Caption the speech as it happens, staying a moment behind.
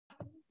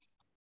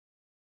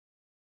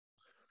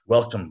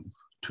Welcome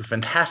to a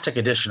fantastic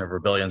edition of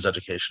Rebellion's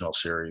educational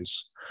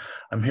series.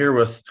 I'm here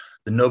with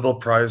the Nobel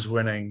Prize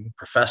winning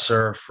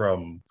professor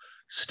from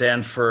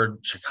Stanford,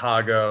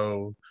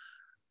 Chicago.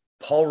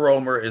 Paul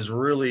Romer is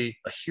really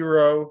a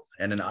hero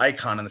and an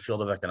icon in the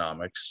field of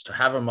economics. To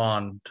have him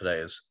on today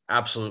is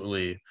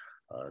absolutely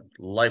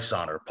life's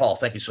honor. Paul,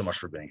 thank you so much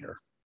for being here.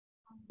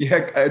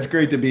 Yeah, it's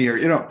great to be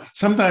here.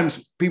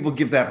 Sometimes people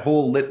give that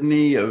whole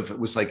litany of, it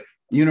was like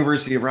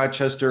University of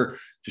Rochester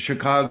to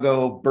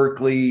Chicago,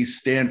 Berkeley,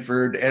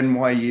 Stanford,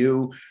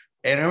 NYU.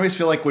 And I always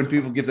feel like when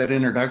people give that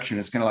introduction,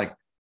 it's kind of like,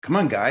 come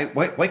on, guy,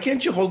 why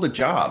can't you hold a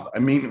job? I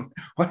mean,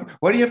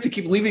 why do you have to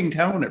keep leaving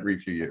town every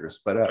few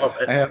years? But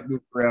I have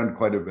moved around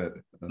quite a bit.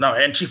 No,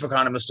 and chief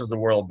economist of the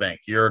World Bank.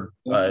 You're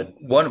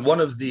one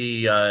of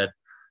the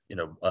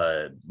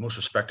most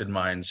respected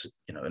minds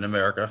in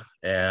America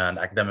and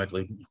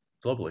academically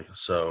globally.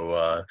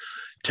 So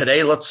today,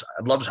 I'd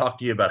love to talk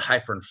to you about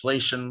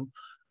hyperinflation,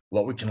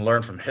 what we can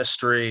learn from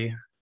history,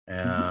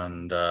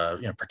 and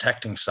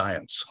protecting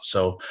science.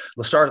 So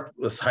let's start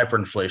with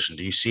hyperinflation.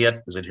 Do you see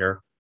it? Is it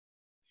here?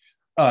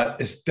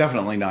 It's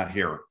definitely not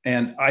here.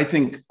 And I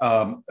think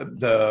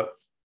the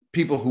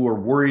people who are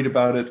worried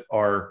about it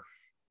are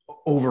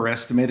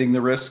overestimating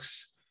the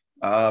risks.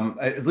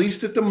 At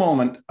least at the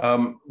moment,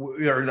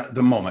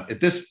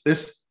 at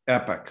this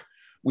epoch,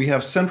 we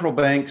have central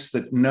banks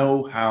that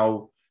know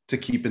how to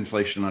keep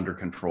inflation under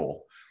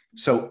control.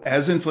 So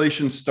as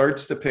inflation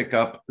starts to pick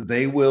up,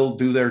 they will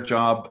do their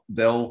job.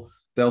 They'll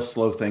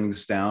slow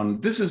things down.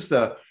 This is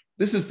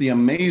the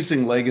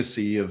amazing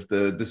legacy of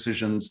the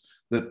decisions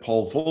that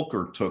Paul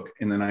Volcker took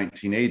in the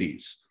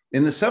 1980s.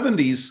 In the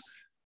 70s,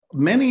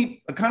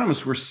 many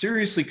economists were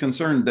seriously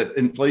concerned that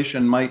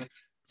inflation might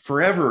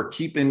forever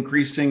keep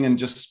increasing and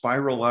just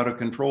spiral out of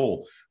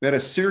control. We had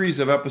a series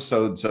of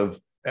episodes of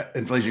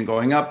inflation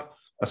going up,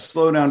 a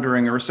slowdown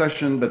during a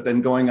recession, but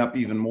then going up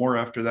even more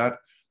after that.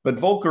 But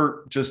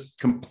Volcker just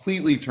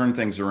completely turned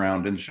things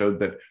around and showed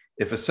that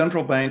if a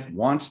central bank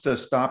wants to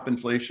stop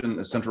inflation,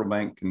 a central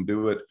bank can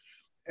do it.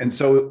 And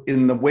so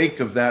in the wake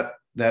of that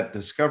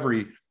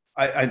discovery,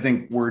 I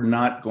think we're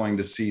not going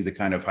to see the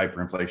kind of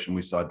hyperinflation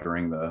we saw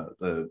during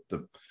the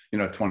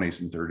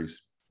 20s and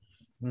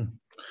 30s.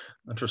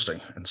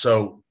 Interesting. And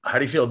so how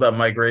do you feel about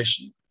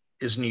migration?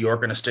 Is New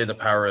York going to stay the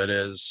power it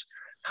is?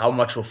 How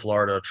much will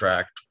Florida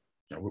attract?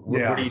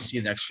 What do you see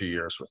in the next few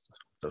years with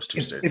those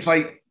two states?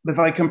 If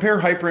I compare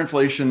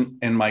hyperinflation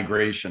and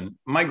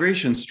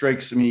migration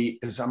strikes me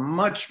as a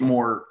much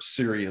more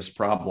serious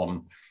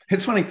problem.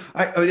 It's funny,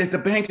 at the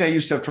bank I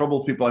used to have trouble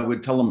with people. I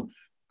would tell them,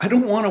 I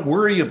don't want to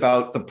worry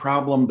about the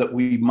problem that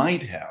we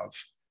might have.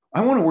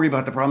 I want to worry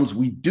about the problems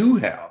we do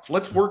have.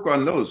 Let's work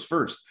on those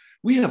first.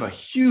 We have a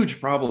huge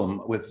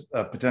problem with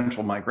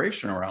potential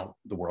migration around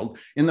the world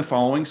in the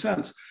following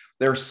sense.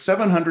 There are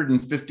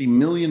 750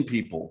 million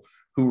people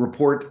who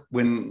report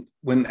when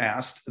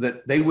asked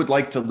that they would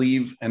like to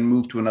leave and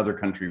move to another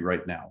country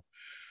right now.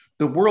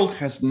 The world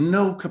has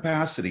no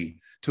capacity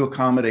to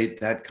accommodate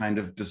that kind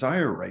of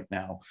desire right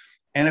now.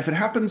 And if it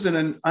happens in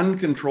an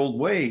uncontrolled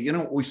way,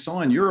 what we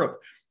saw in Europe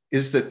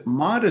is that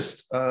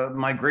modest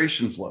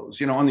migration flows,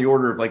 on the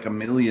order of like 1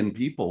 million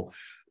people,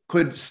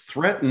 could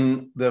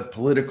threaten the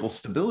political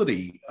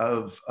stability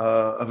of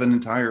an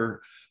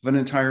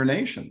entire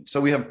nation.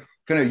 So we have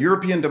kind of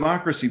European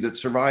democracy that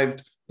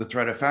survived the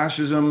threat of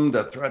fascism,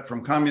 the threat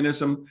from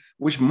communism,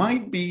 which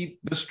might be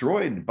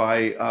destroyed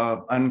by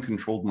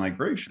uncontrolled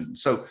migration.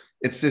 So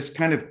it's this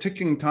kind of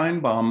ticking time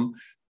bomb,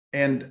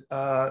 and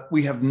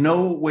we have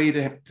no way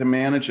to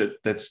manage it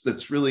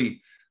that's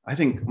really, I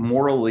think,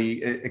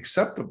 morally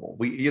acceptable.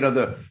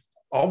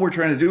 All we're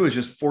trying to do is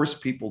just force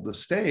people to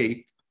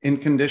stay in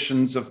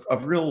conditions of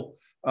real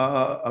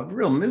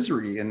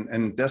misery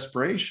and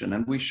desperation,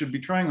 and we should be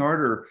trying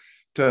harder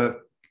to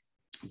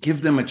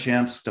give them a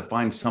chance to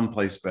find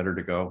someplace better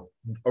to go.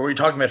 Are we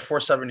talking about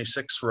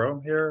 476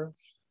 Rome here,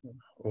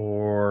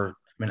 or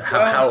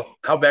how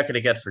bad could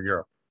it get for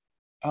Europe?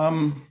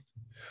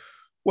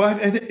 Well,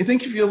 I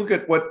think if you look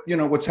at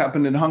what's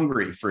happened in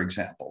Hungary, for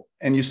example,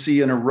 and you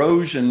see an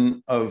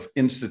erosion of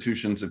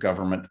institutions of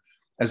government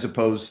as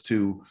opposed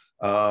to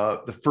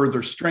the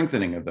further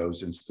strengthening of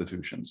those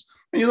institutions,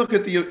 and you look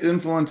at the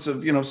influence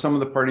of some of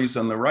the parties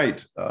on the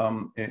right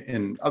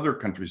in other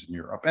countries in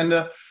Europe,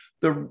 and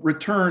the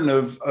return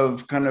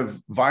of kind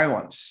of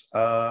violence,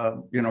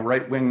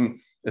 right-wing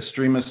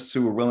extremists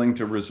who are willing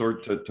to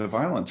resort to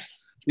violence.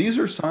 These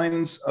are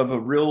signs of a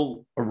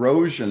real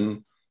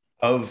erosion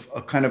of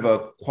a kind of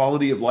a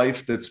quality of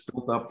life that's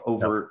built up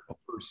over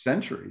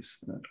centuries.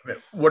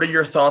 What are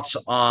your thoughts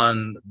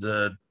on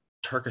the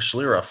Turkish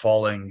lira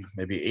falling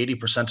maybe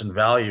 80% in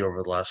value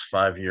over the last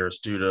 5 years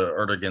due to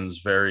Erdogan's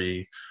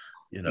very,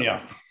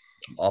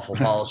 awful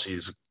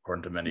policies,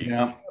 according to many?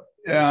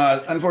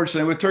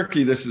 Unfortunately, with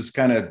Turkey, this is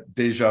kind of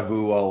deja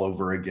vu all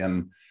over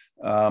again.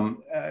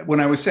 When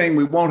I was saying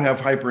we won't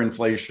have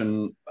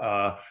hyperinflation,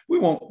 we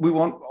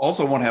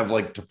won't have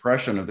like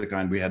depression of the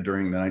kind we had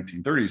during the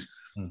 1930s.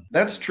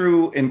 That's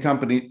true in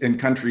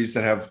countries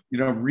that have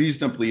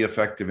reasonably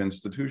effective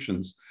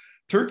institutions.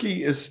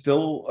 Turkey is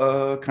still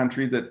a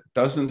country that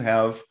doesn't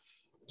have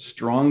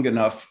strong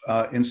enough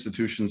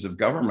institutions of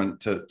government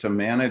to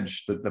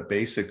manage the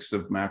basics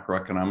of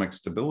macroeconomic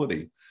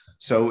stability.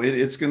 So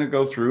it's going to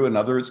go through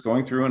it's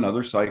going through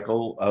another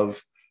cycle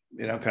of,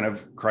 kind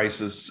of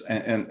crisis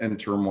and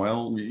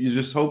turmoil. You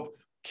just hope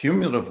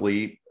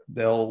cumulatively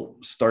they'll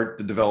start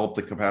to develop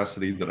the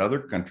capacity that other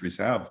countries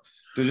have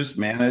to just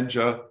manage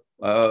a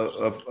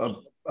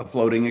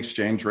floating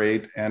exchange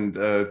rate and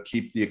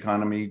keep the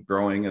economy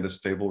growing at a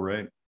stable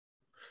rate.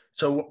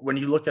 So when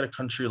you look at a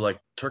country like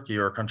Turkey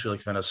or a country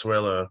like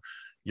Venezuela,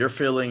 your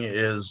feeling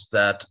is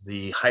that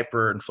the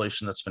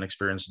hyperinflation that's been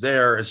experienced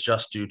there is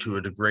just due to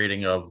a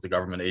degrading of the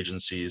government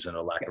agencies and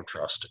a lack of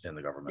trust in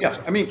the government. Yeah,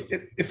 I mean,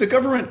 if the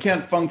government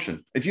can't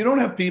function, if you don't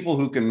have people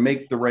who can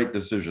make the right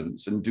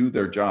decisions and do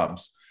their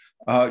jobs,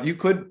 you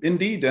could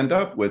indeed end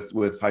up with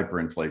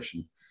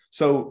hyperinflation.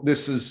 So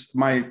this is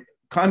my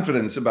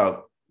confidence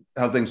about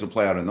how things will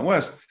play out in the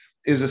West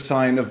is a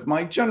sign of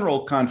my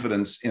general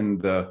confidence in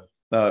the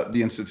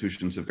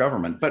institutions of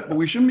government. But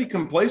we shouldn't be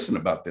complacent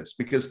about this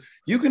because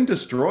you can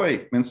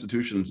destroy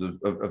institutions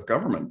of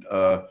government.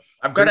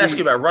 I've got to ask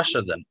you about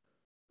Russia then.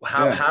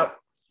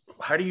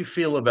 How do you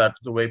feel about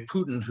the way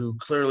Putin, who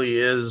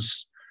clearly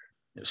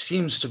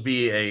seems to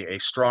be a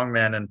strong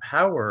man in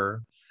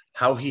power,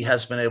 how he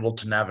has been able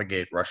to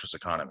navigate Russia's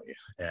economy?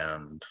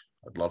 And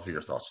I'd love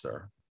your thoughts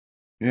there.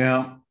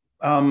 Yeah.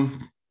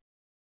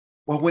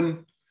 Well,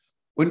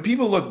 when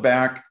people look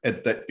back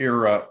at the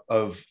era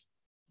of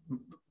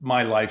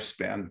my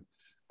lifespan,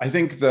 I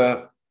think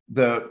the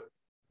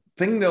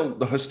thing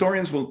the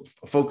historians will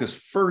focus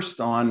first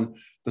on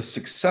the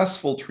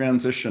successful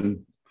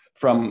transition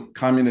from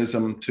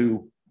communism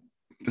to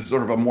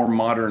sort of a more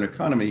modern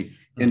economy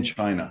in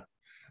China,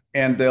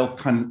 and they'll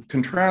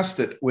contrast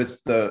it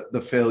with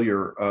the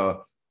failure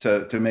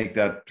to make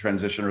that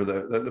transition, or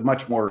the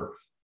much more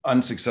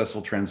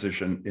unsuccessful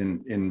transition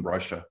in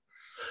Russia.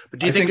 But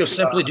do you think it was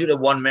simply due to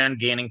one man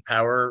gaining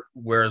power,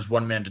 whereas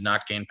one man did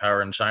not gain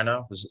power in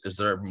China? Is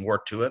there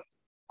more to it?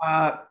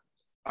 I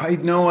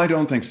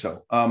don't think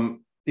so.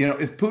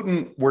 If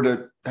Putin were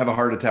to have a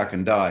heart attack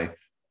and die,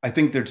 I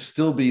think there'd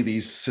still be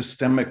these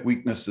systemic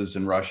weaknesses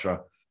in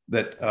Russia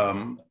that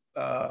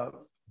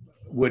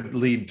would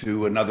lead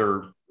to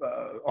another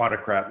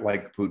autocrat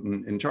like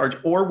Putin in charge,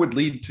 or would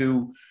lead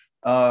to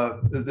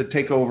the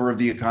takeover of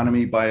the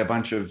economy by a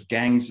bunch of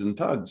gangs and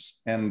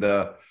thugs and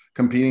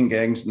competing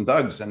gangs and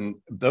thugs. And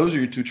those are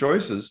your two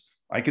choices.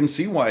 I can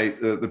see why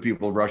the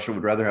people of Russia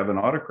would rather have an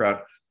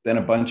autocrat than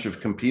a bunch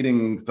of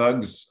competing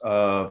thugs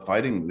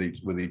fighting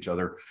with each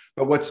other.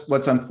 But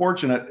what's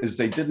unfortunate is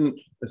they didn't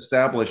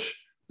establish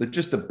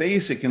just the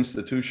basic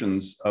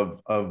institutions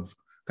of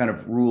kind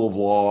of rule of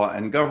law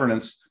and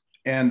governance,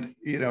 and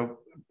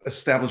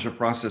establish a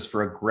process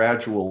for a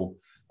gradual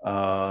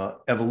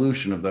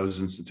evolution of those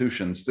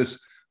institutions.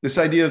 This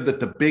idea that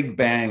the Big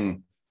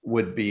Bang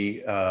would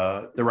be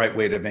the right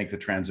way to make the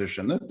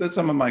transition that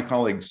some of my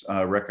colleagues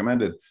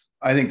recommended,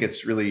 I think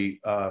it's really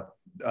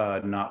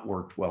not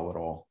worked well at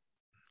all.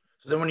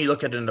 So then when you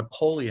look at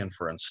Napoleon,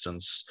 for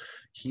instance,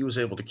 he was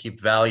able to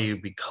keep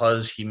value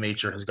because he made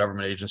sure his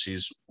government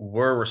agencies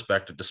were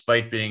respected,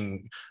 despite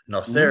being an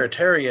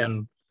authoritarian.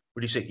 Mm-hmm.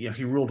 Would you say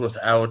he ruled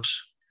without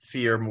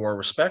fear, more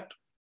respect?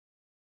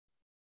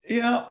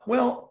 Yeah,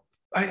 well,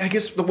 I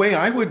guess the way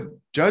I would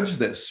judge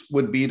this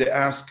would be to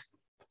ask,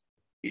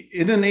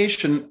 in a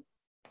nation,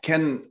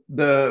 can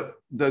the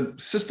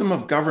system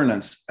of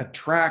governance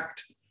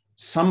attract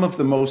some of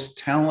the most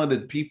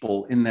talented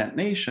people in that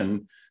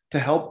nation to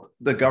help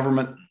the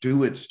government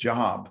do its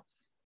job?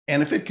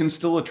 And if it can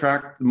still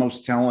attract the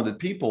most talented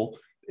people,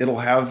 it'll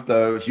have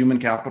the human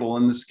capital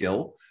and the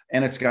skill,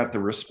 and it's got the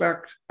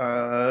respect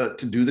to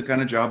do the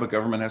kind of job a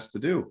government has to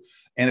do.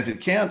 And if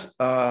it can't,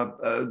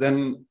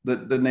 then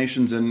the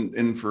nation's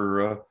in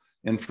for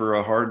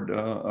a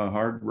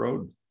hard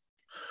road.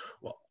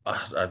 Well,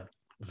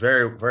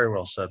 very, very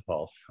well said,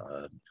 Paul.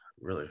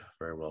 Really,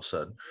 very well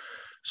said.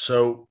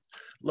 So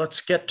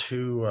let's get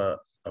to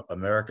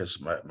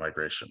America's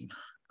migration.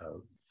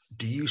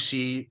 Do you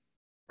see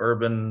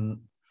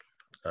urban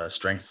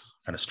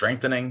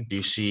strengthening? Do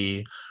you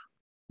see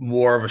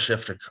more of a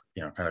shift to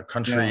kind of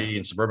country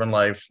and suburban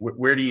life?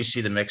 Where do you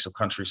see the mix of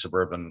country,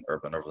 suburban,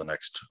 urban over the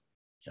next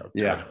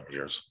 10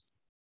 years?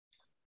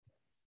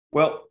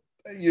 Well,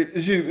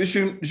 as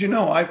you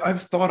know,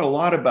 I've thought a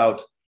lot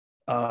about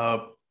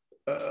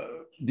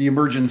the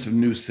emergence of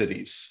new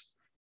cities.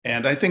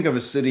 And I think of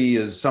a city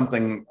as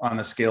something on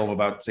a scale of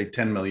about, say,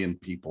 10 million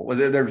people.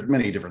 There's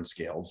many different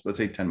scales, but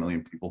say 10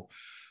 million people.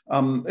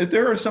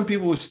 There are some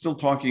people who are still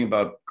talking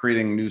about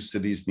creating new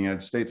cities in the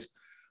United States.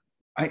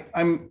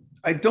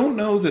 I don't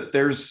know that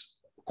there's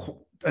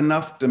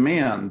enough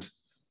demand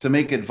to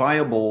make it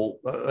viable,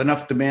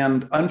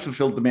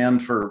 unfulfilled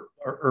demand for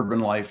urban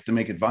life to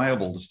make it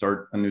viable to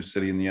start a new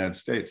city in the United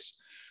States.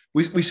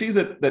 We see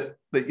that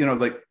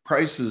like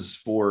prices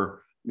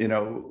for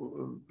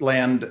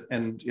land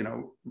and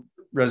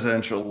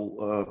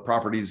residential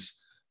properties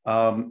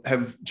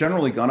have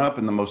generally gone up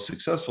in the most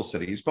successful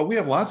cities, but we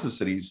have lots of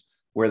cities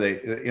where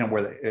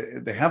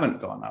they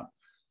haven't gone up.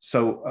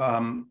 So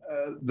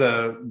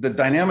the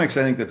dynamics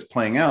I think that's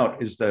playing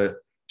out is that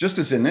just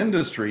as in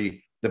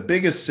industry, the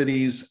biggest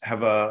cities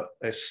have a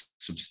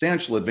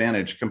substantial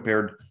advantage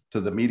compared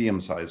to the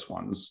medium-sized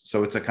ones.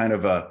 So it's a kind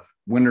of a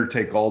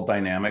winner-take-all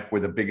dynamic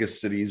where the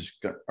biggest cities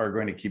are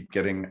going to keep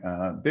getting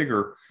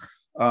bigger.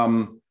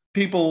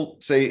 People,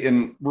 say,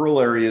 in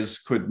rural areas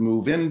could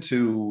move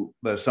into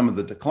some of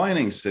the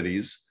declining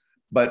cities,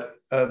 but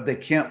they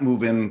can't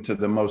move into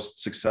the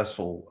most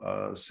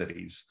successful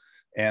cities.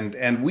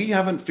 And we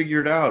haven't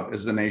figured out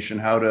as a nation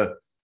how to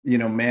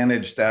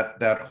manage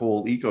that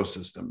whole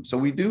ecosystem. So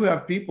we do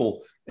have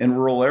people in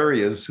rural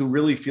areas who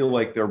really feel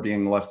like they're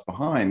being left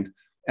behind.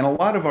 And a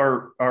lot of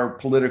our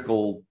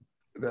political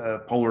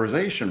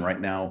polarization right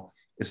now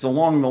is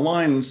along the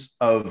lines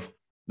of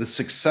the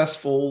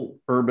successful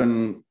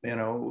urban,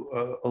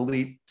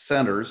 elite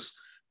centers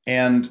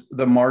and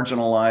the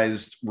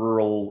marginalized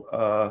rural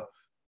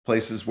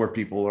places where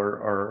people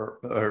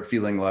are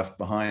feeling left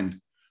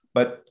behind.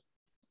 But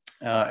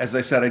as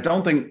I said, I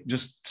don't think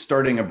just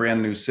starting a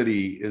brand new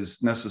city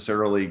is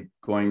necessarily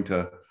going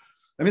to,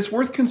 it's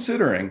worth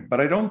considering, but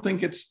I don't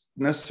think it's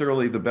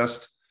necessarily the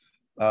best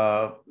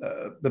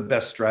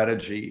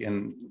strategy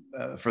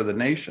for the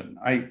nation.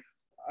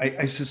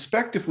 I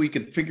suspect if we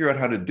could figure out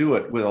how to do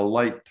it with a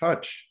light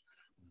touch,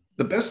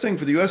 the best thing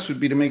for the US would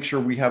be to make sure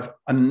we have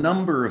a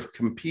number of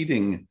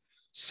competing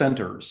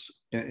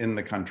centers in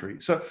the country.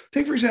 So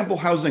take, for example,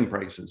 housing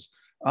prices.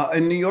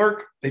 In New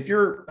York, if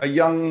you're a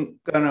young,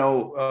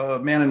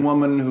 man and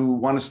woman who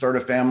want to start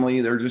a family,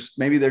 they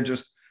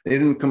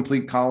didn't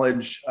complete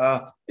college.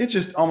 It's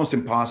just almost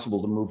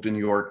impossible to move to New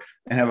York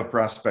and have a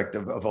prospect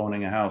of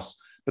owning a house.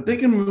 But they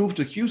can move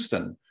to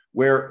Houston,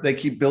 where they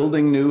keep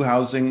building new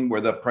housing,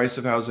 where the price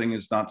of housing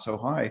is not so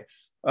high.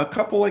 A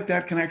couple like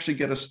that can actually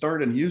get a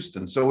start in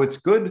Houston. So it's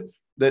good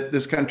that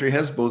this country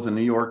has both a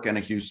New York and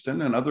a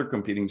Houston and other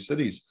competing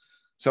cities.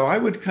 So I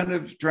would kind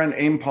of try and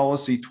aim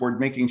policy toward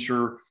making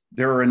sure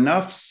there are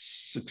enough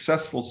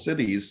successful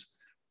cities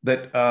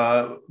that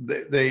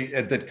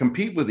that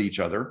compete with each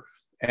other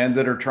and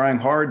that are trying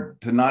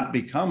hard to not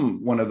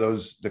become one of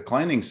those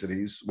declining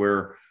cities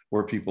where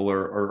people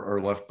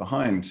are left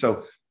behind.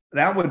 So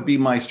that would be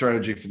my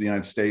strategy for the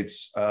United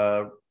States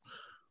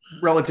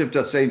relative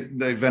to, say,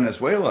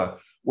 Venezuela,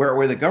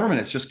 where the government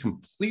has just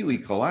completely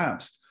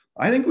collapsed.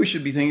 I think we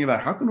should be thinking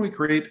about how can we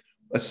create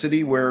a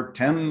city where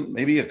 10,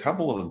 maybe a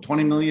couple of them,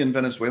 20 million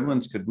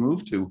Venezuelans could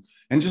move to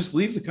and just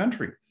leave the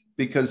country,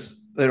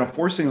 because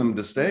forcing them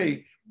to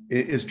stay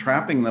is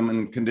trapping them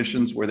in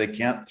conditions where they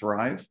can't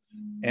thrive.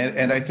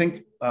 And I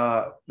think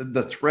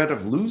the threat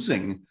of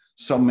losing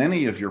so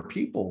many of your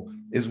people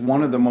is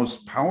one of the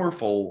most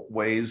powerful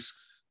ways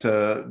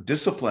to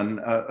discipline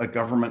a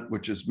government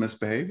which is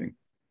misbehaving.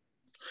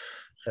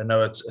 I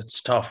know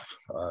it's tough.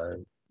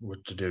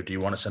 What to do? Do you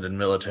want to send in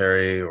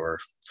military or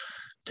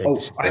take?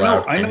 I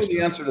know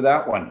the answer to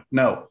that one.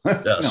 No,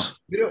 yes.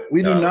 No,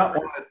 we do not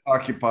want to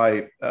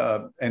occupy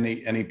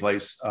any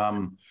place.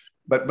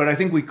 But I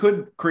think we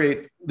could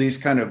create these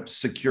kind of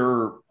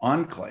secure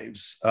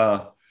enclaves.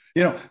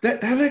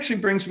 That actually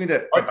brings me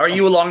to. Are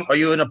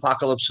you an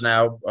Apocalypse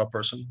Now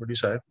person? Would you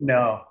say?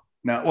 No.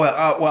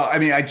 Well, I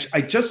mean,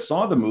 I just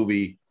saw the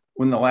movie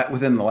within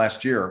the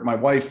last year. My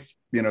wife,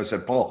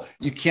 said, Paul,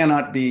 you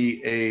cannot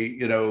be a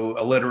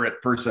illiterate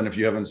person if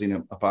you haven't seen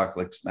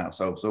Apocalypse Now.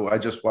 So I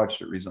just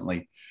watched it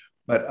recently,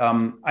 but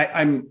I'm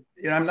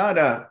not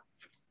a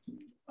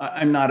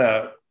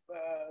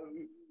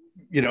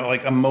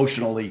like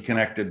emotionally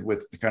connected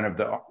with the kind of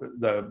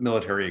the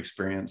military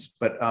experience,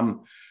 but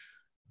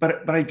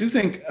I do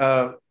think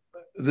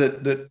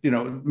that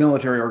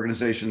military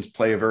organizations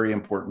play a very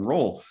important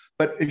role.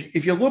 But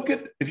if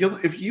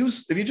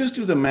you just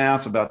do the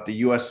math about the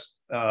U.S.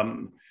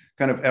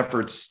 Kind of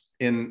efforts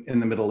in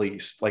the Middle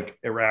East, like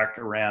Iraq,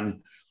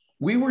 Iran,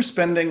 we were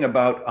spending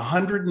about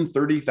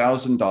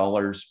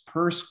 $130,000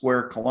 per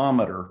square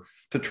kilometer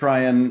to try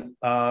and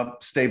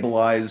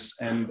stabilize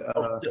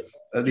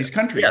these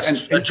countries.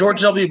 Yes, and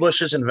George W.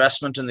 Bush's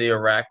investment in the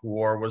Iraq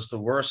War was the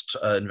worst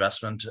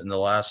investment in the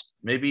last,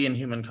 maybe in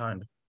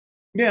humankind.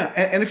 Yeah,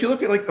 and if you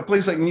look at like a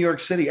place like New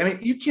York City, I mean,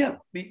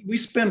 we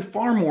spend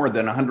far more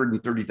than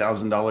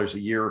 $130,000 a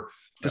year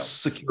to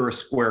secure a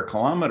square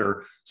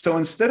kilometer. So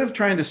instead of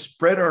trying to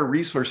spread our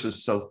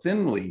resources so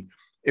thinly,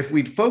 if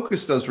we'd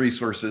focus those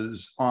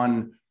resources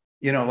on,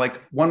 like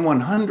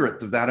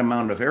 1/100th of that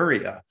amount of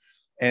area,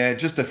 and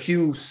just a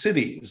few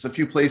cities, a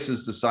few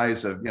places the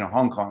size of,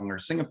 Hong Kong or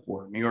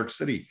Singapore, New York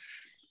City,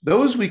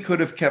 those we could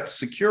have kept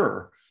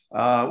secure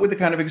with the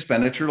kind of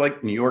expenditure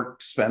like New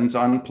York spends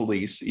on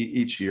police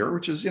each year,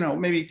 which is,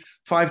 maybe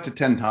 5 to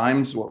 10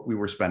 times what we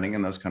were spending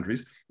in those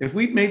countries. If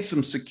we'd made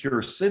some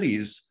secure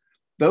cities,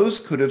 those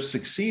could have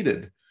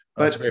succeeded.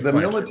 But the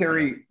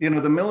military,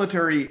 the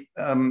military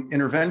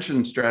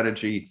intervention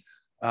strategy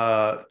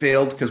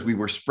failed because we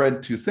were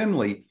spread too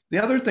thinly.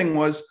 The other thing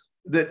was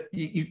that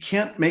you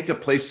can't make a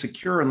place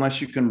secure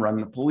unless you can run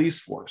the police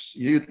force.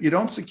 You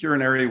don't secure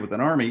an area with an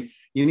army,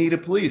 you need a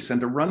police.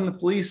 And to run the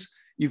police,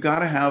 you've got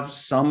to have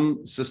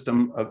some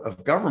system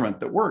of government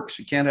that works.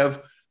 You can't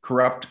have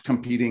corrupt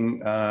competing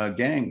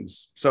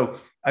gangs. So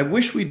I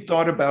wish we'd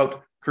thought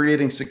about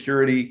creating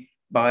security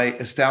by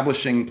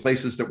establishing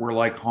places that were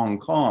like Hong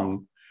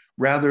Kong,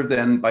 rather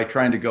than by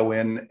trying to go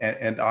in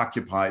and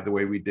occupy the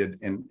way we did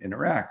in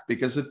Iraq,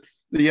 because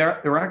the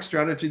Iraq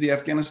strategy, the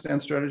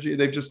Afghanistan strategy,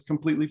 they've just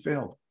completely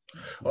failed.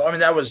 Well, I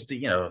mean, that was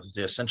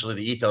essentially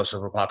the ethos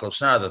of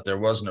Apocalypse Now, that there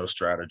was no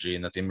strategy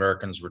and that the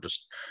Americans were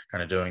just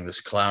kind of doing this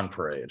clown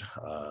parade.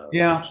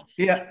 Yeah.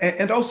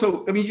 And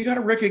also, I mean, you got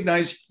to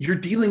recognize you're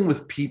dealing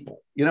with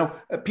people.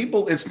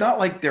 People, it's not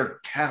like they're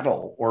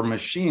cattle or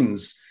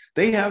machines.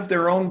 They have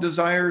their own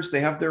desires. They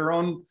have their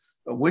own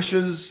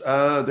wishes,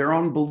 their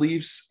own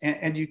beliefs,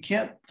 and you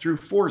can't, through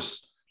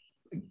force,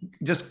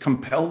 just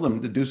compel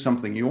them to do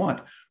something you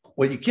want.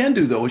 What you can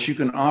do, though, is you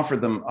can offer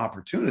them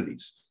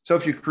opportunities. So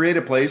if you create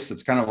a place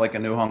that's kind of like a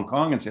new Hong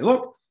Kong and say,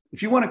 look,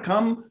 if you want to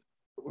come,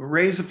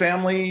 raise a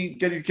family,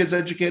 get your kids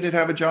educated,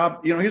 have a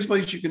job, here's a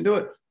place you can do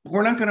it. But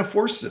we're not going to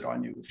force it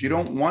on you. If you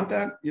don't want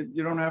that,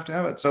 you don't have to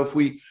have it. So if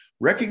we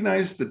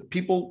recognize that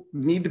people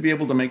need to be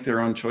able to make their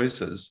own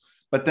choices,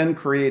 but then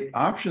create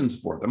options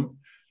for them,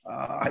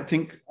 I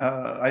think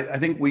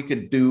we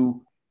could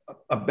do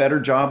a better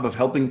job of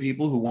helping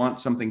people who want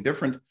something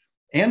different.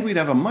 And we'd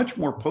have a much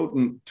more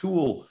potent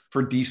tool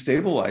for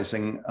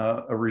destabilizing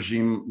a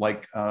regime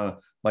like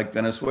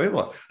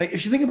Venezuela. Like,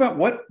 if you think about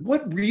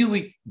what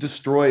really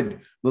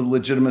destroyed the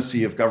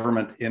legitimacy of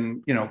government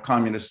in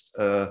communist,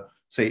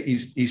 say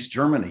East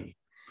Germany,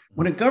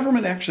 when a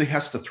government actually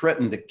has to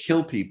threaten to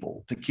kill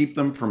people to keep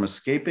them from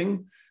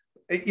escaping,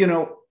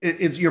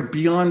 you're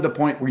beyond the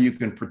point where you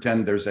can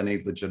pretend there's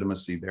any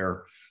legitimacy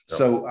there. Yep.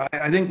 So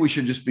I think we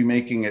should just be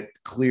making it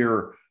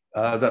clear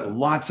that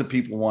lots of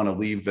people want to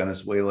leave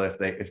Venezuela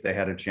if they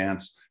had a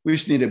chance. We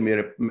just need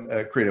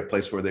to create a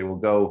place where they will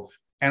go,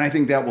 and I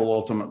think that will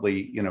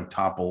ultimately,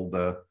 topple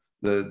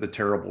the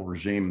terrible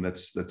regime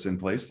that's in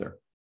place there.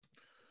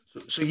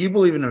 So you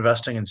believe in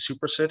investing in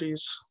super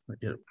cities?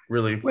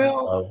 Really?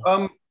 Well,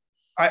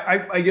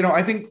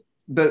 I think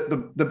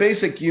the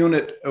basic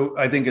unit,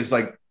 I think, is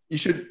like,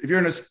 if you're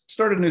going to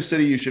start a new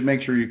city, you should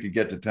make sure you could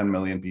get to 10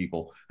 million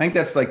people. I think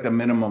that's like the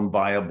minimum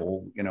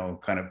viable,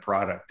 kind of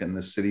product in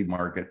the city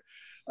market.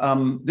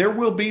 There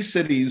will be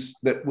cities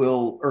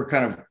or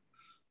kind of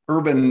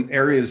urban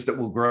areas that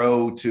will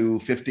grow to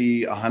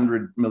 50,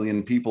 100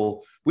 million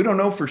people. We don't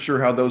know for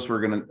sure how those are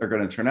going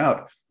to turn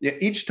out.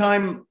 Each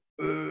time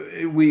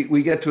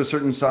we get to a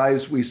certain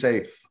size, we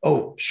say,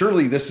 oh,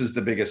 surely this is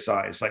the biggest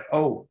size. Like,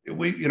 and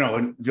if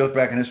you look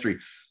back in history,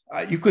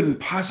 you couldn't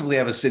possibly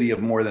have a city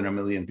of more than 1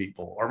 million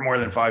people, or more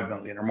than 5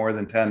 million, or more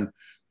than 10.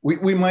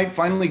 We might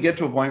finally get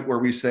to a point where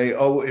we say,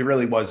 oh, it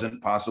really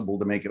wasn't possible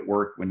to make it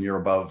work when you're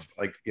above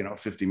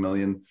 50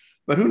 million.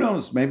 But who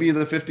knows? Maybe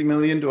the 50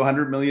 million to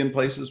 100 million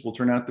places will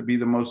turn out to be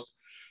the most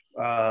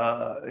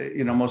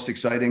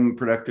exciting,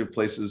 productive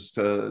places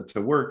to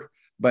work.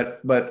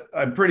 But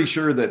I'm pretty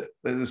sure that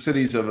the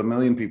cities of 1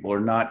 million people are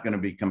not going to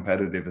be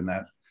competitive in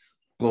that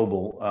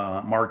global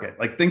market.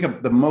 Like, think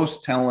of the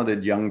most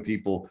talented young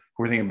people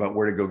who are thinking about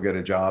where to go get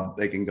a job.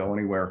 They can go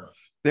anywhere.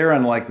 They're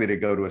unlikely to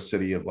go to a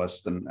city of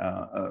less than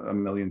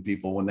 1 million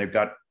people when they've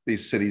got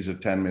these cities of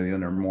 10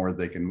 million or more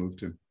they can move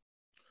to.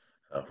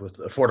 With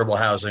affordable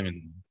housing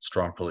and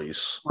strong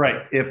police.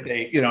 Right.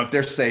 If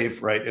they're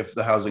safe, right. If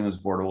the housing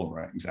is affordable,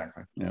 right.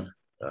 Exactly. Yeah.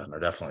 No,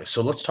 definitely.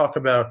 So let's talk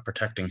about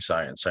protecting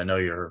science. I know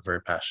you're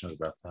very passionate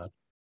about that.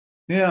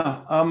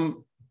 Yeah.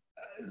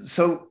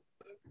 So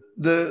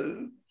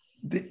the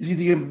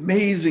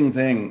amazing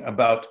thing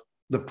about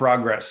the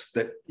progress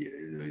that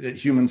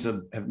humans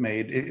have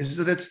made is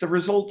that it's the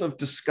result of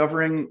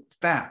discovering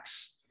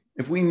facts.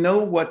 If we know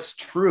what's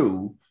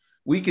true,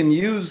 we can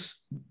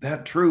use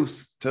that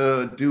truth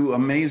to do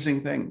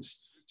amazing things.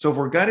 So if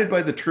we're guided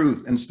by the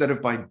truth instead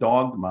of by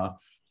dogma,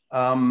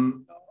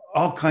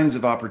 all kinds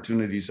of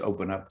opportunities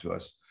open up to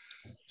us.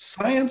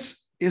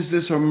 Science is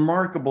this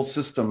remarkable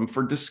system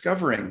for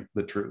discovering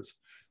the truth.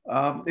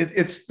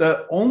 It's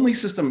the only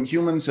system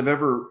humans have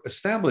ever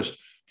established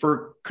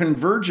for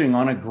converging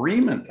on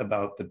agreement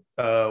about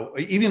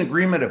even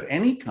agreement of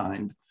any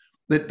kind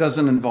that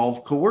doesn't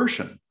involve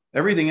coercion.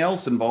 Everything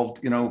else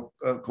involved,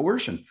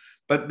 coercion.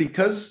 But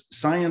because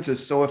science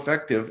is so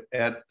effective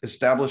at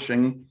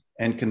establishing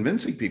and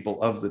convincing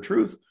people of the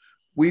truth,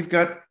 we've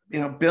got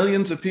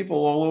billions of people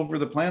all over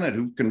the planet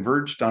who've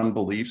converged on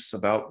beliefs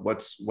about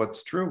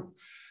what's true.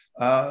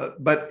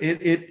 But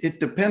it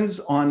depends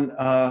on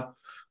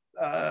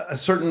a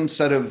certain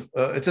set of,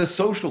 it's a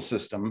social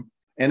system,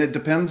 and it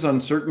depends on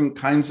certain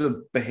kinds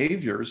of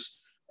behaviors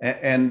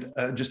and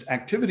just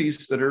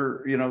activities that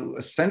are,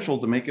 essential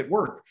to make it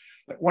work.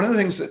 One of the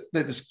things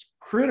that is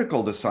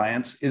critical to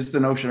science is the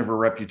notion of a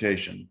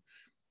reputation.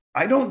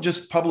 I don't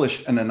just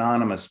publish an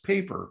anonymous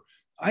paper.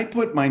 I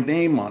put my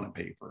name on a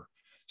paper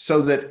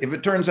so that if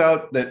it turns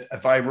out that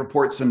if I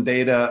report some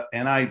data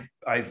and I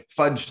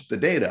fudged the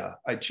data,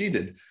 I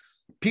cheated,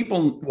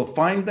 people will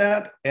find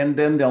that, and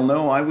then they'll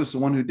know I was the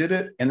one who did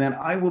it. And then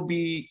I will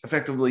be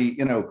effectively,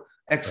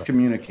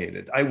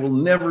 excommunicated. I will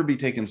never be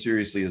taken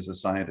seriously as a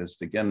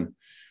scientist again.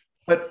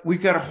 But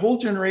we've got a whole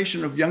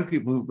generation of young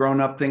people who've grown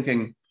up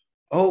thinking,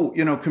 oh,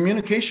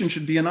 communication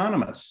should be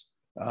anonymous.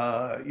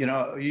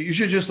 You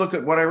should just look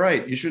at what I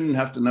write. You shouldn't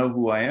have to know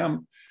who I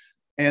am.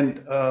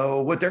 And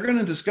what they're going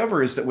to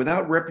discover is that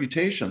without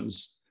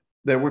reputations,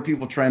 that where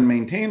people try and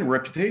maintain a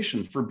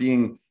reputation for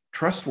being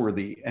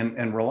trustworthy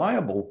and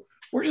reliable,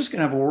 we're just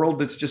going to have a world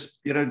that's just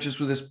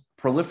with this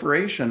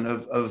proliferation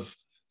of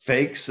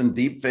fakes and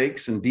deep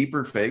fakes and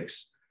deeper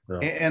fakes. Yeah.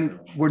 And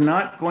we're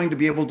not going to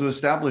be able to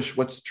establish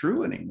what's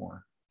true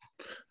anymore.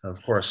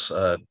 Of course,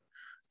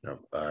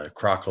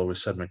 Kroc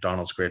always said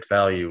McDonald's great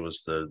value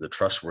was the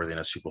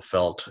trustworthiness people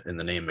felt in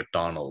the name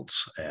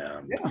McDonald's.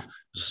 And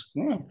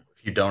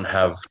if you don't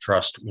have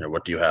trust,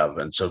 what do you have?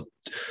 And so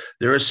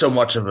there is so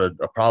much of a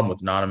problem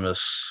with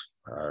anonymous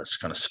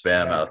kind of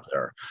spam out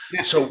there.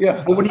 Yeah. So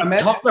but when you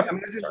imagine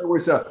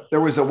there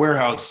was a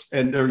warehouse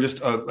and there was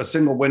just a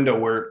single window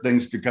where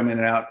things could come in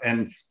and out,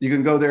 and you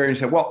can go there and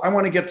say, well, I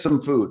want to get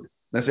some food.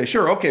 And they say,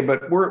 sure, okay,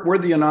 but we're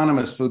the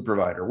anonymous food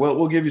provider. Well,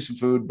 we'll give you some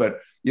food, but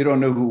you don't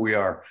know who we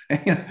are.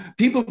 And,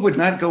 people would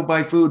not go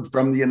buy food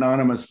from the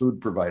anonymous food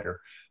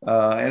provider.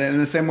 And in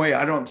the same way,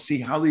 I don't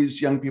see how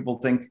these young people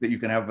think that you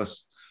can have a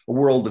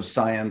world of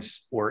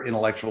science or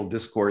intellectual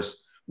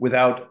discourse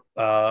without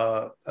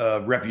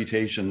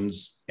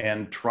reputations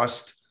and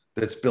trust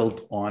that's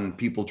built on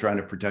people trying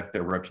to protect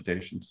their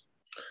reputations.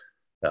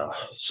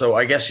 So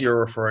I guess you're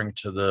referring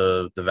to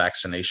the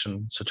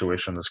vaccination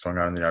situation that's going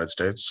on in the United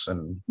States,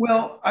 and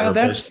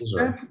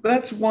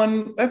that's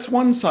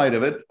one side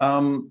of it.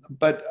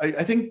 But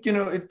I think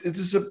it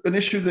is an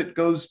issue that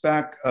goes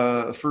back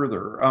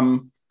further.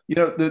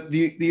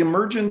 The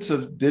emergence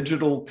of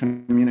digital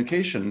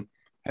communication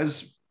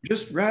has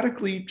just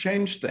radically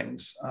changed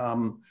things.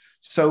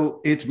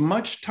 So it's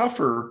much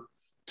tougher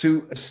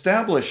to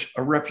establish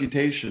a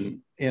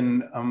reputation in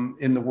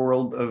the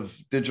world of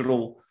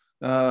digital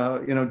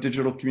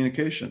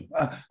communication.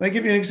 Let me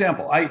give you an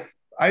example.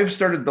 I've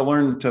started to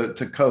learn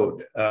to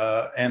code,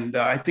 and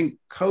I think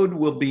code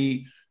will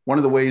be one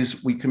of the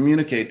ways we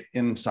communicate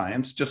in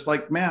science, just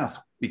like math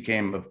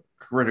became a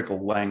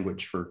critical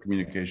language for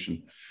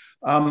communication.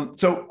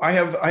 So I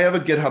have a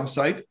GitHub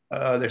site.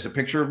 There's a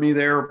picture of me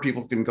there.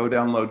 People can go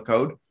download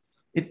code.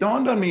 It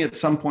dawned on me at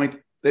some point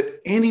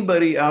that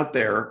anybody out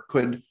there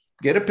could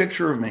get a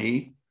picture of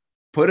me,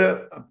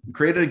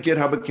 create a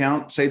GitHub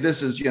account, say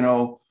this is,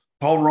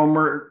 Paul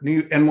Romer,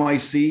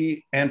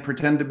 NYC, and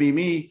pretend to be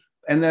me.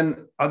 And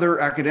then other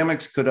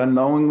academics could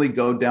unknowingly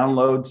go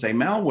download, say,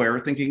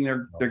 malware, thinking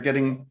they're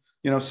getting,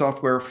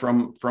 software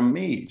from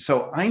me.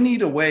 So I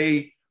need a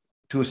way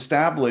to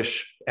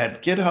establish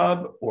at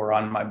GitHub or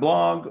on my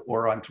blog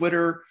or on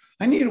Twitter,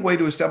 I need a way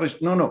to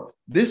establish, no,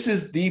 this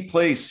is the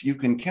place you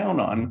can count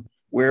on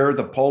where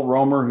the Paul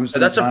Romer who's...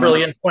 That's a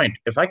brilliant point.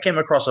 If I came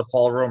across a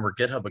Paul Romer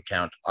GitHub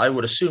account, I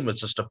would assume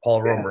it's just a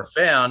Paul Romer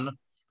fan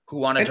who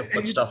wanted to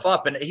put stuff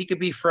up, and he could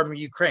be from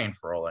Ukraine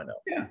for all I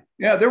know.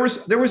 Yeah. There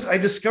was. I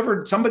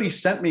discovered somebody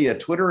sent me a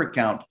Twitter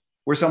account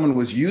where someone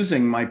was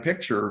using my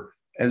picture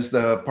as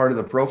the part of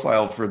the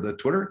profile for the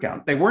Twitter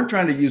account. They weren't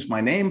trying to use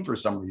my name for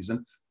some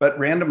reason, but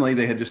randomly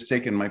they had just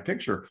taken my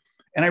picture.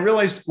 And I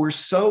realized we're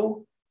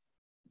so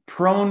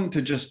prone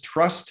to just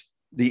trust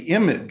the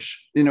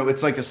image.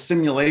 It's like a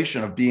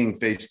simulation of being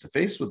face to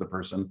face with the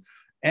person.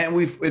 And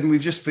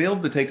we've just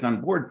failed to take on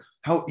board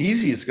how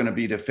easy it's going to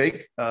be to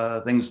fake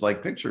things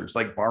like pictures,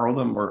 like borrow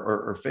them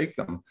or fake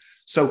them.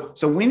 So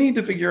we need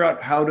to figure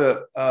out how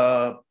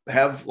to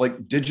have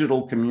like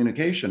digital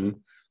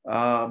communication,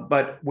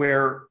 but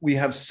where we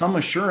have some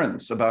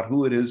assurance about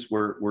who it is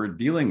we're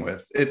dealing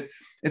with.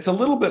 It's a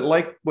little bit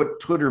like what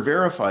Twitter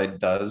Verified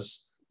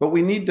does, but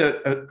we need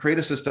to create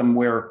a system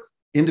where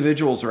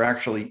individuals are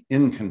actually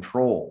in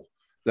control.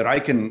 That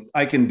I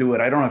can do it.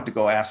 I don't have to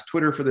go ask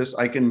Twitter for this.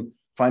 I can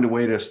find a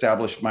way to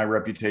establish my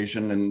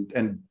reputation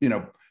and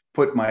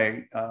put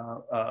my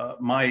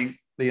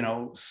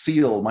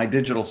seal, my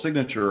digital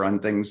signature on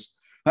things.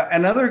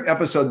 Another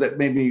episode that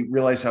made me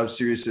realize how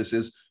serious this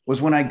is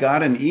was when I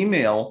got an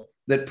email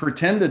that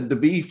pretended to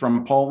be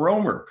from Paul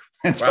Romer.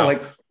 And so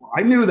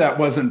I knew that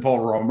wasn't Paul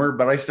Romer,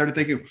 but I started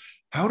thinking,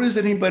 how does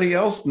anybody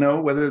else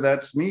know whether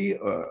that's me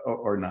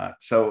or not?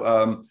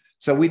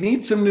 So we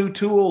need some new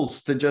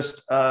tools to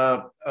just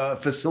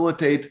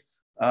facilitate,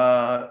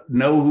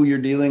 know who you're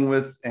dealing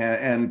with,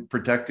 and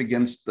protect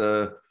against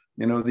the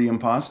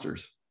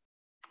imposters.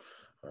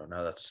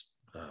 No, that's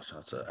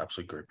an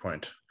absolutely great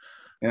point.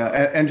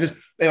 Yeah, and just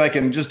if I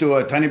can just do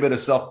a tiny bit of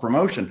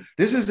self-promotion.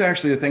 This is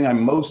actually the thing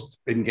I'm most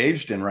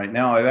engaged in right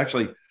now.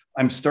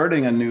 I'm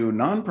starting a new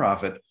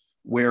nonprofit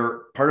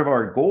where part of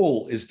our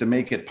goal is to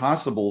make it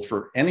possible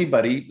for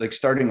anybody, like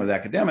starting with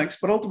academics,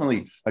 but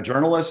ultimately a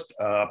journalist,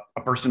 a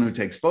person who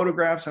takes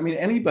photographs. I mean,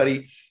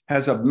 anybody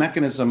has a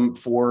mechanism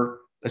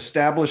for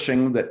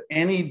establishing that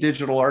any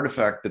digital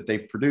artifact that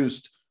they've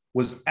produced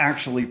was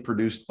actually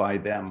produced by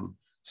them,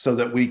 so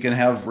that we can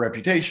have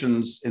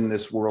reputations in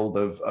this world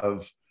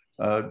of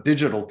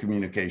digital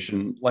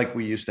communication like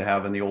we used to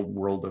have in the old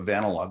world of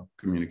analog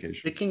communication.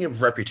 Speaking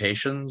of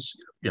reputations,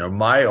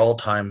 my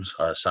all-time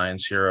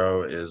science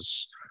hero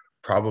is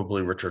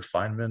probably Richard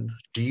Feynman.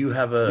 Do you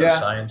have a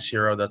science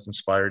hero that's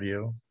inspired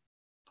you?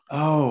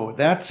 Oh,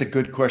 that's a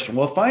good question.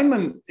 Well,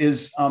 Feynman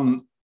is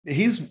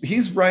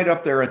he's right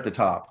up there at the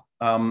top.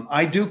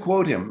 I do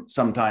quote him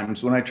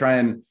sometimes when I try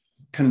and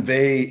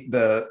convey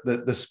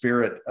the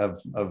spirit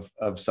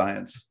of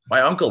science.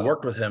 My uncle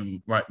worked with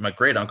him. My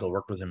great uncle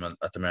worked with him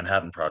at the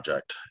Manhattan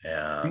Project,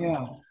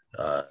 and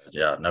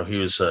no, he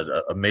was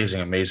an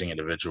amazing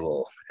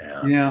individual.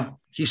 And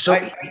he's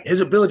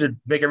his ability to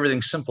make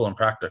everything simple and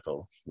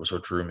practical was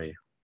what drew me.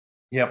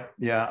 Yep.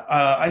 Yeah.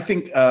 I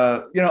think,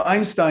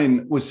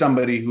 Einstein was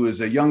somebody who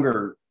is a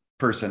younger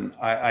person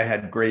I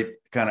had great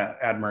kind of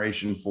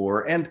admiration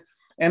for. And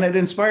it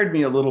inspired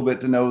me a little bit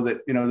to know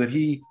that, that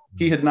he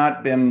had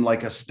not been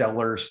like a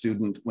stellar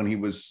student when he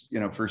was,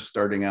 first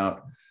starting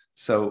out.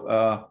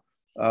 So,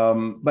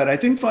 but I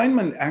think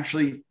Feynman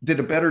actually did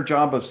a better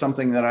job of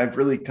something that I've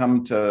really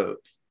come to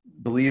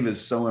believe is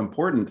so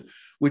important,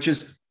 which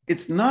is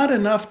it's not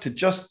enough to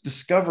just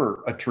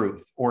discover a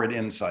truth or an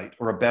insight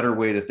or a better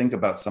way to think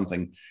about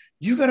something.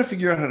 You got to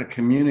figure out how to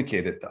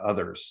communicate it to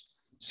others.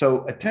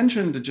 So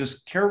attention to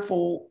just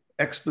careful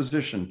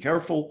exposition,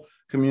 careful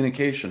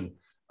communication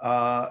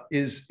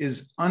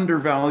is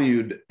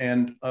undervalued,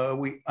 and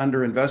we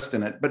underinvest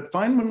in it. But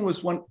Feynman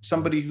was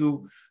somebody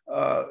who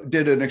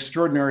did an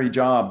extraordinary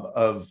job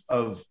of,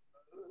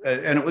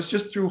 and it was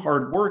just through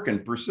hard work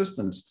and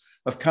persistence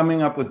of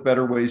coming up with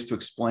better ways to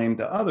explain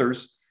to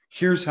others,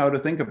 here's how to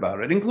think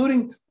about it,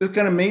 including this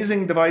kind of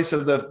amazing device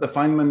of the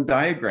Feynman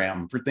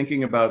diagram for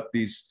thinking about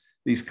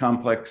these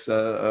complex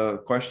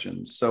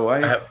questions. So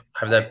I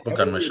have that book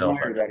on my shelf.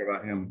 That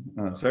about him.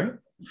 Sorry?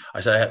 I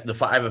said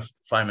I have a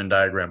Feynman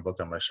diagram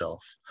book on my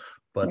shelf,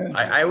 but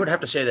I would have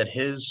to say that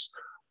his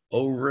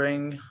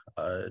O-ring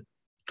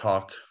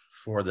talk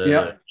for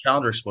the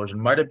calendar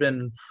explosion might have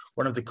been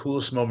one of the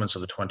coolest moments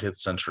of the 20th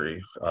century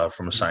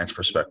from a science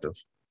perspective.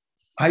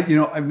 I've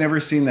never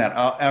seen that.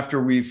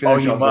 After we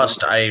finish, you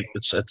must.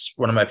 It's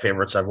one of my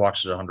favorites. I've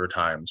watched it 100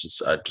 times.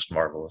 It's just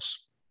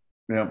marvelous.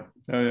 Yeah.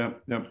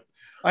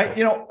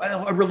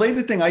 A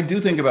related thing I do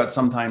think about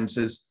sometimes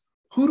is,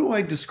 who do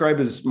I describe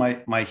as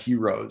my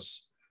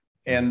heroes?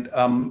 And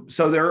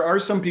so there are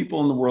some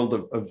people in the world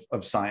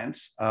of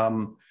science,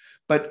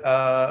 but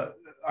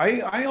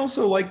I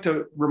also like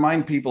to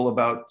remind people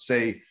about,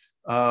 say,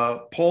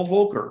 Paul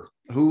Volcker,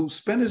 who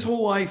spent his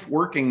whole life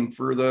working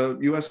for the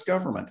U.S.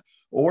 government,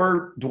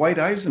 or Dwight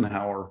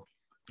Eisenhower.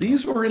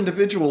 These were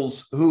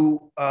individuals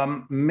who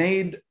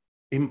made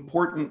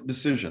important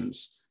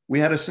decisions. We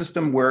had a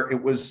system where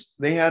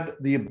they had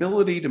the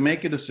ability to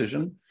make a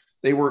decision.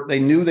 They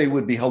knew they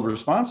would be held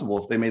responsible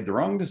if they made the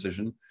wrong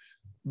decision.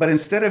 But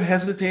instead of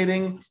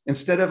hesitating,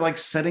 instead of like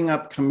setting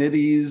up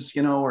committees,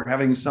 or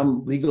having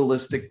some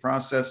legalistic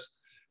process,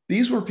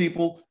 these were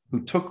people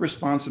who took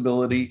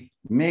responsibility,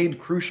 made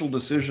crucial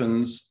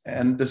decisions,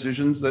 and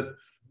decisions that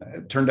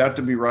turned out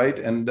to be right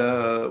and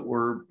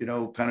were,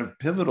 kind of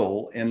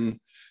pivotal in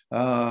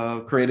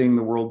creating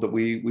the world that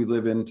we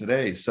live in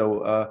today.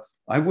 So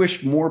I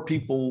wish more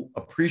people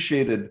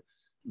appreciated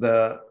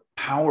the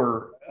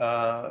power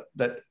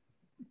that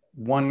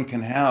one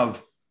can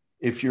have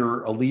if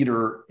you're a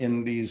leader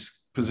in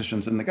these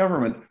positions in the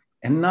government,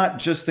 and not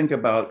just think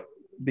about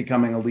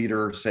becoming a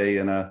leader, say,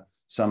 in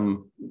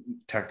some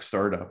tech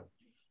startup.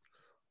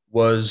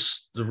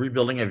 Was the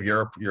rebuilding of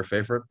Europe your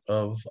favorite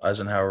of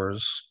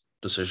Eisenhower's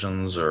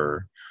decisions,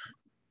 or?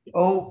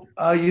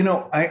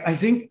 I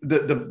think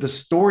the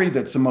story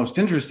that's the most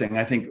interesting,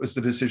 I think, was the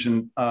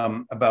decision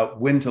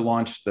about when to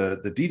launch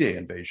the D-Day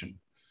invasion.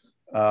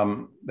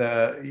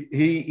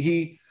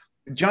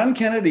 John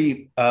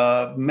Kennedy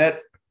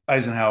met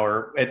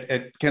Eisenhower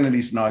at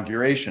Kennedy's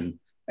inauguration,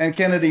 and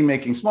Kennedy,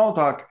 making small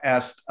talk,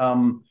 asked,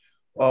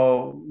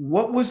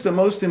 what was the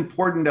most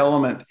important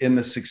element in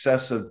the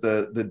success of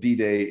the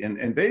D-Day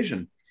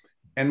invasion?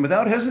 And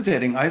without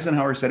hesitating,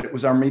 Eisenhower said it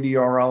was our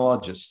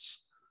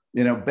meteorologists,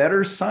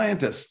 better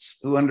scientists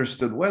who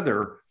understood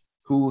weather,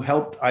 who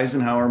helped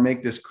Eisenhower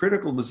make this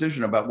critical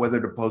decision about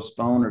whether to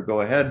postpone or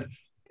go ahead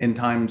in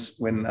times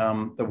when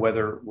the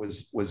weather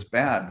was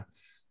bad.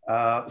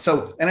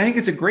 And I think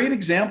it's a great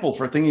example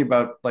for thinking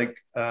about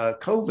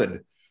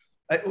COVID.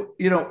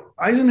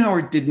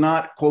 Eisenhower did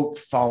not, quote,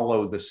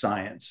 follow the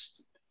science.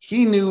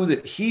 He knew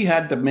that he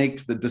had to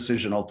make the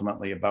decision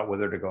ultimately about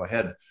whether to go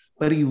ahead,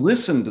 but he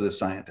listened to the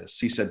scientists.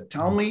 He said,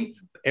 tell me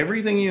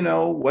everything you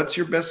know. What's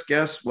your best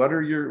guess?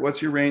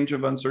 What's your range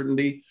of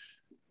uncertainty?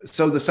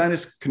 So the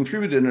scientists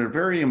contributed in a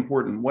very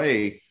important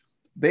way.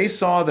 They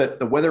saw that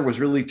the weather was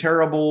really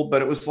terrible,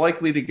 but it was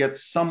likely to get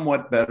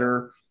somewhat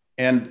better.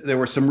 And there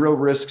were some real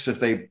risks if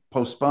they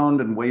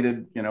postponed and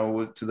waited,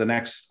 to the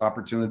next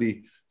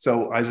opportunity.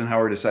 So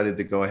Eisenhower decided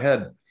to go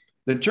ahead.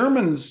 The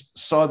Germans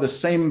saw the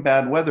same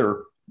bad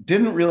weather,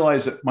 didn't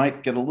realize it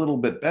might get a little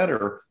bit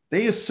better.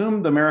 They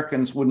assumed the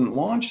Americans wouldn't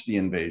launch the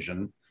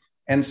invasion.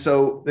 And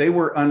so they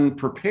were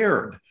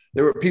unprepared.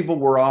 There were people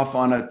were off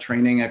on a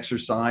training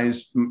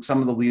exercise.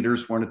 Some of the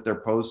leaders weren't at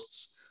their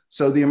posts.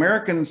 So the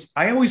Americans,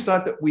 I always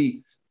thought that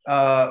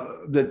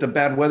that the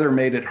bad weather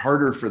made it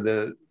harder for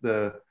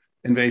the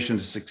invasion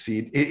to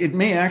succeed. It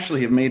may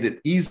actually have made it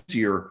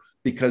easier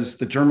because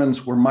the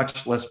Germans were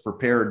much less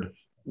prepared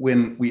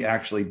when we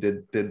actually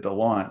did the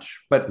launch.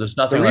 But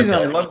the reason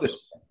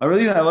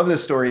I love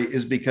this story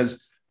is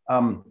because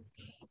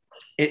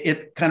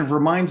it kind of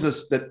reminds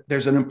us that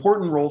there's an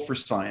important role for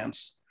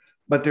science,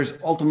 but there's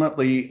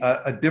ultimately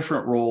a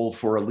different role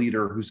for a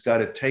leader who's got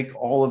to take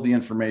all of the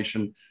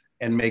information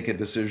and make a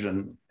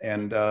decision.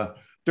 And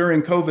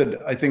during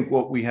COVID, I think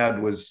what we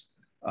had was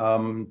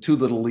too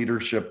little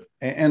leadership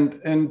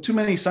and too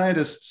many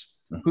scientists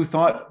who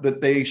thought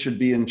that they should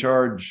be in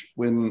charge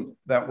when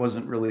that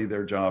wasn't really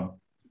their job.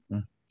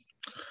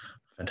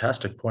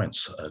 Fantastic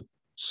points.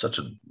 Such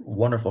a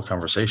wonderful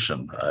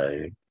conversation.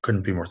 I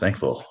couldn't be more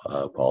thankful,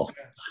 Paul.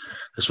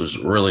 This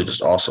was really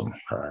just awesome.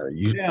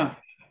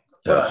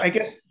 Well, I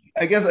guess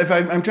if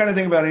I'm trying to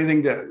think about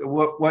anything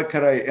what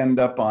could I end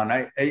up on?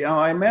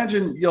 I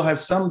imagine you'll have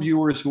some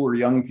viewers who are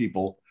young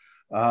people,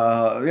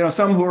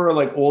 some who are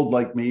like old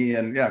like me,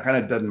 and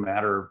kind of doesn't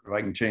matter if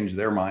I can change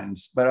their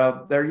minds.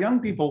 But they're young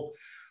people.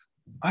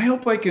 I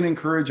hope I can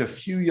encourage a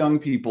few young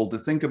people to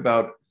think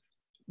about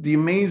the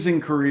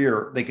amazing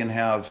career they can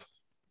have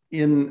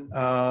in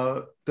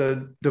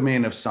the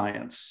domain of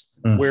science,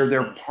 where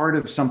they're part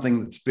of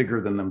something that's bigger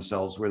than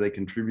themselves, where they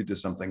contribute to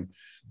something,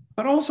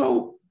 but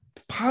also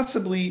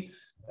possibly,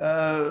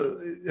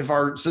 if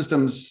our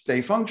systems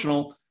stay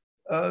functional,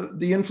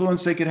 the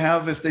influence they could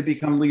have if they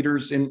become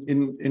leaders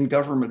in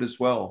government as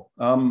well.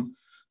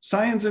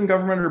 Science and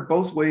government are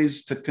both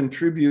ways to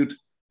contribute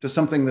to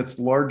something that's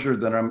larger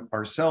than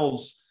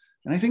ourselves.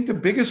 And I think the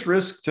biggest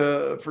risk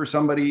for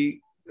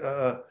somebody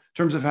in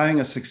terms of having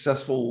a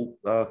successful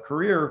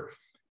career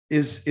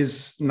is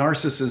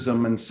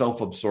narcissism and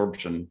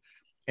self-absorption.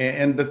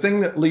 And the thing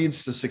that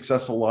leads to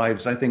successful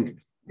lives, I think,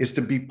 is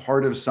to be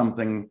part of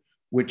something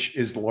which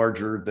is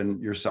larger than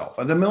yourself.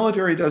 The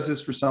military does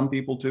this for some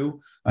people too.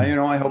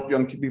 I hope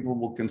young people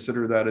will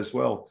consider that as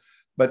well.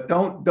 But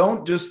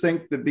don't just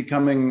think that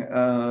becoming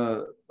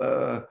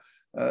the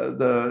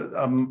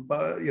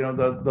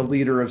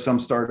leader of some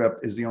startup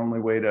is the only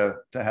way to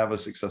have a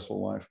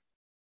successful life.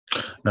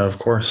 No, of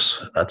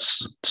course.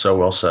 That's so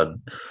well said.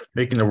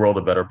 Making the world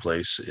a better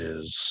place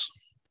is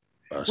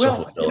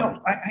self-fulfilling.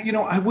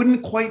 I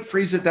wouldn't quite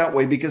phrase it that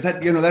way, because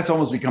that's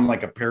almost become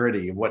like a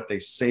parody of what they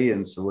say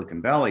in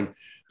Silicon Valley.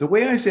 The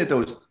way I say it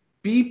though is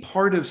be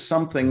part of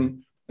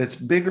something that's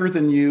bigger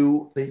than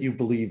you, that you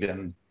believe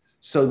in,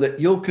 so that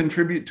you'll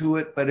contribute to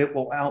it, but it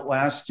will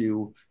outlast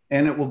you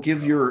and it will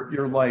give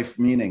your life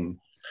meaning.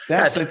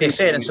 I think they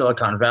say it in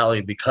Silicon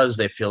Valley because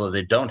they feel that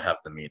they don't have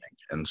the meaning.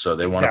 And so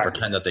they want to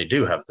pretend that they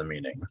do have the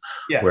meaning.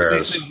 Yeah,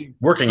 whereas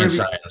working in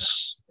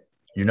science,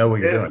 you know what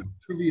you're doing.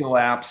 Trivial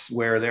apps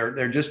where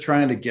they're just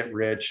trying to get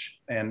rich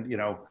and,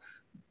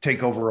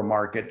 take over a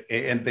market,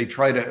 and they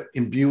try to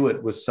imbue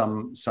it with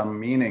some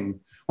meaning.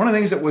 One of the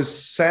things that was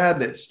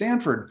sad at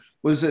Stanford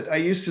was that I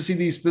used to see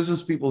these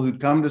business people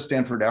who'd come to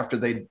Stanford after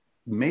they'd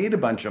made a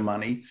bunch of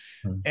money.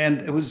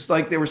 And it was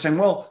like they were saying,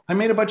 well, I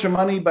made a bunch of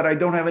money, but I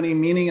don't have any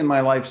meaning in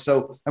my life.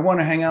 So I want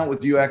to hang out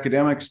with you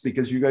academics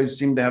because you guys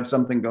seem to have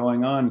something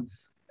going on.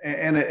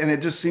 And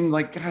it just seemed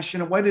like, gosh,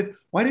 why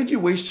did you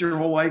waste your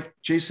whole life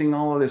chasing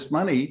all of this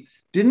money?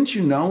 Didn't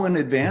you know in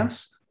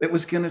advance it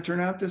was going to turn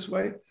out this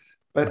way?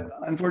 But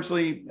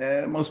unfortunately,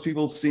 most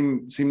people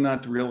seem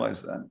not to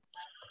realize that.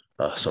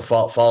 So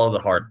follow the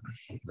heart.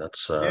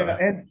 That's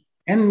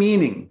and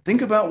meaning.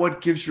 Think about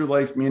what gives your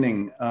life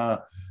meaning.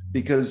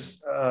 Because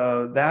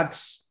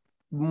that's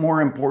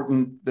more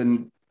important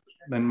than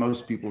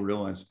most people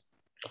realize.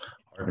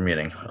 Hard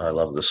meeting. I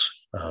love this.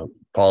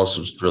 Paul, this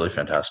was really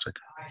fantastic.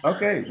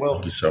 Okay, well,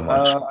 thank you so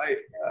much.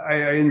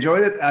 I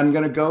enjoyed it. I'm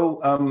going to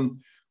go.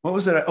 What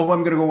was it? Oh, I'm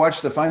going to go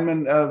watch the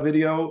Feynman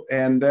video,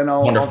 and then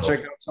I'll check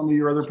out some of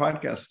your other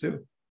podcasts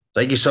too.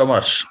 Thank you so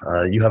much.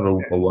 You have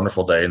a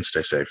wonderful day and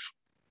stay safe.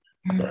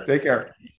 Take care.